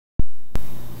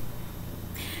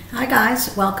Hi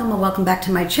guys, welcome or welcome back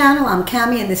to my channel. I'm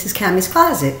Cami and this is Cami's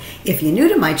Closet. If you're new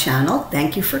to my channel,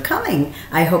 thank you for coming.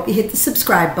 I hope you hit the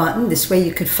subscribe button. This way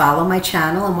you could follow my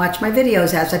channel and watch my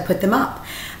videos as I put them up.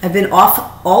 I've been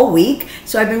off all week,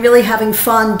 so I've been really having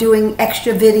fun doing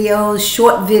extra videos,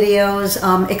 short videos,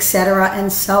 etc. and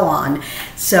so on.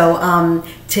 So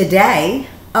today,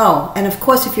 and of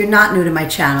course if you're not new to my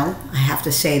channel, I have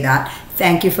to say that,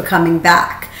 thank you for coming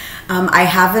back. I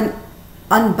have an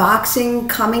unboxing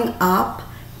coming up,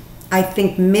 I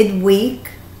think midweek.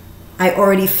 I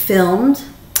already filmed.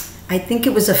 I think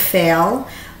it was a fail,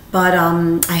 but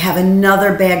I have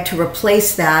another bag to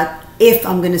replace that if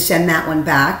I'm going to send that one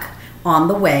back on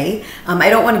the way. I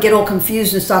don't want to get all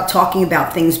confused and start talking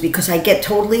about things because I get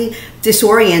totally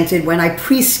disoriented when I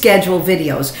pre-schedule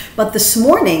videos. But this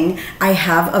morning I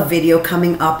have a video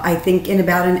coming up, I think in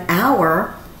about an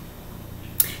hour.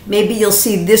 Maybe you'll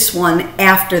see this one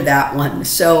after that one.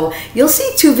 So you'll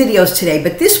see two videos today,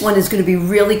 but this one is going to be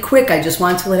really quick. I just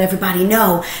wanted to let everybody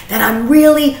know that I'm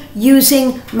really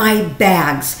using my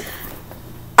bags.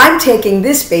 I'm taking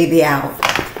this baby out.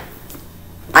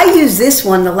 I used this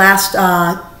one the last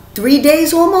 3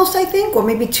 days almost, I think, or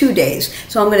maybe 2 days.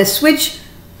 So I'm going to switch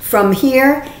from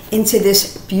here into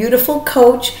this beautiful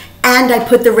Coach, and I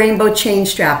put the rainbow chain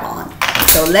strap on.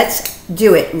 So let's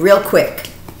do it real quick.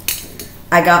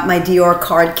 I got my Dior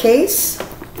card case.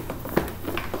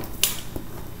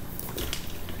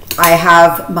 I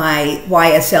have my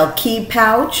YSL key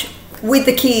pouch with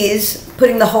the keys,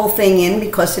 putting the whole thing in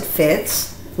because it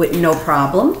fits with no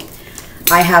problem.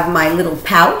 I have my little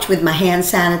pouch with my hand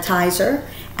sanitizer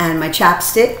and my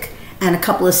chapstick and a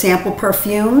couple of sample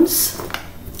perfumes.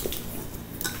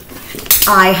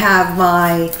 I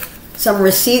have some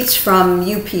receipts from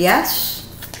UPS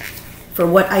for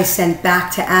what I sent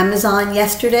back to Amazon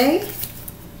yesterday,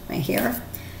 right here.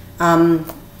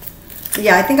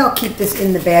 Yeah, I think I'll keep this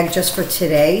in the bag just for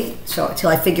today, so until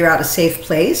I figure out a safe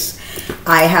place.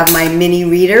 I have my mini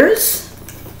readers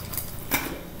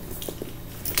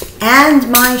and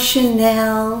my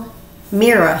Chanel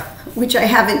mirror, which I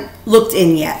haven't looked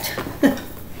in yet.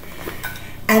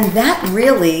 And that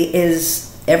really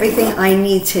is everything I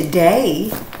need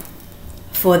today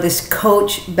for this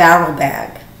Coach barrel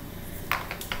bag.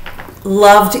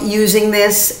 Loved using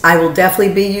this. I will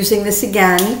definitely be using this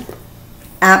again.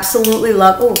 Absolutely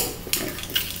love. Oh,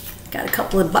 got a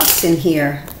couple of bucks in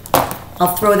here.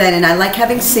 I'll throw that in. I like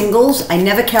having singles. I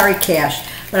never carry cash,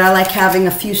 but I like having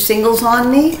a few singles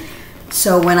on me.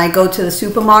 So when I go to the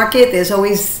supermarket, there's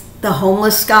always the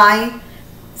homeless guy.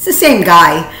 It's the same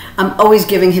guy. I'm always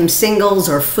giving him singles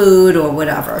or food or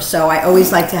whatever. So I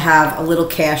always like to have a little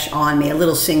cash on me, a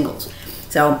little singles.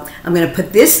 So I'm going to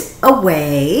put this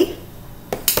away.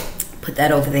 Put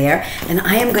that over there, and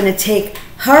I am going to take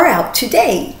her out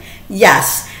today.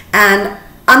 Yes, and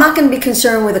I'm not going to be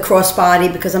concerned with a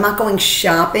crossbody because I'm not going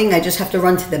shopping. I just have to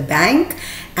run to the bank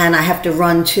and I have to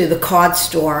run to the card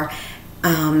store,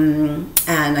 and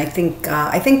I think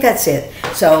that's it.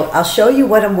 So I'll show you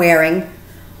what I'm wearing.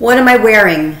 What am I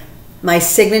wearing? My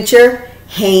signature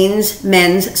Hanes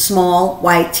men's small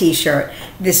white t-shirt.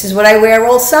 This is what I wear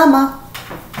all summer.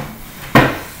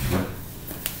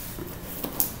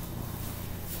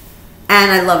 And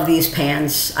I love these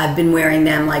pants. I've been wearing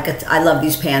them I love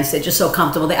these pants. They're just so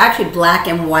comfortable. They're actually black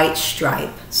and white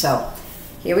stripe. So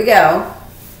here we go.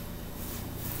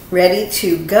 Ready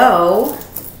to go.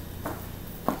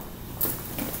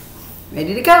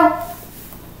 Ready to go.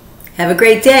 Have a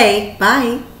great day.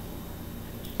 Bye.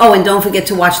 Oh, and don't forget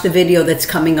to watch the video that's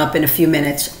coming up in a few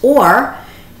minutes. Or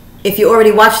if you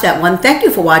already watched that one, thank you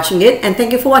for watching it. And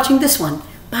thank you for watching this one.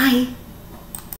 Bye.